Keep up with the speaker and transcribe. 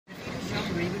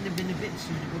bit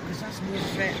suitable because that's more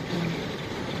threat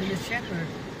than a shepherd.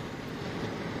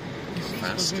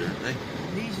 Faster, aren't they?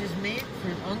 These is made for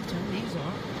hunting, these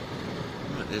are.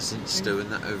 Right, there's St Stow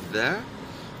and that over there.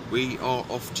 We are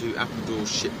off to Appledore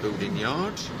Shipbuilding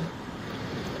Yard.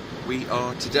 We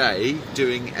are today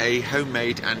doing a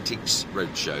homemade Antiques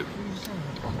Roadshow.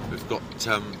 We've got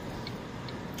a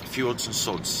few odds and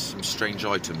sods, some strange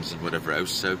items and whatever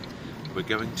else, so we're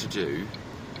going to do,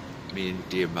 me and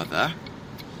dear mother,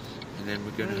 and then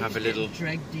we're going to have a little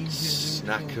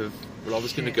snack of, well, I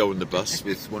was going to go on the bus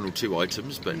with 1 or 2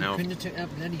 items, but now, couldn't have took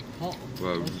that bloody pot.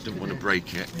 Well, I didn't want to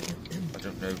break it. I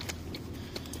don't know.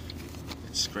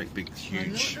 It's great big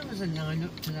huge. I thought there was a line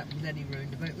up to that bloody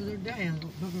roundabout the other day. I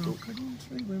thought, bugger, I couldn't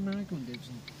see where Michael lives.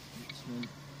 And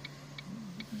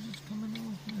it's coming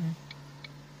off now.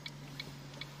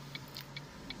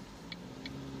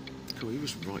 Cool, he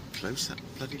was right close, that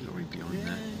bloody lorry behind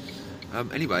there.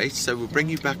 Anyway, so we'll bring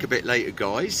you back a bit later,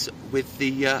 guys, with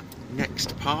the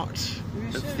next part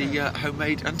of the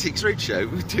homemade Antiques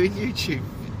Roadshow. We're doing YouTube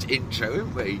intro,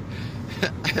 aren't we?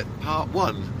 Part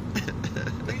 1.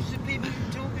 Who's the people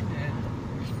you're talking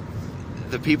to?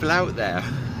 The people out there,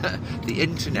 the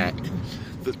internet,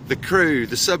 the crew,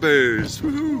 the subbers.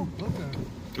 Woohoo!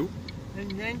 Oh,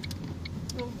 and then,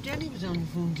 well, Jenny was on the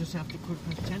phone just after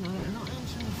 10:15. I'm not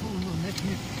answering the phone unless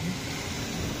you.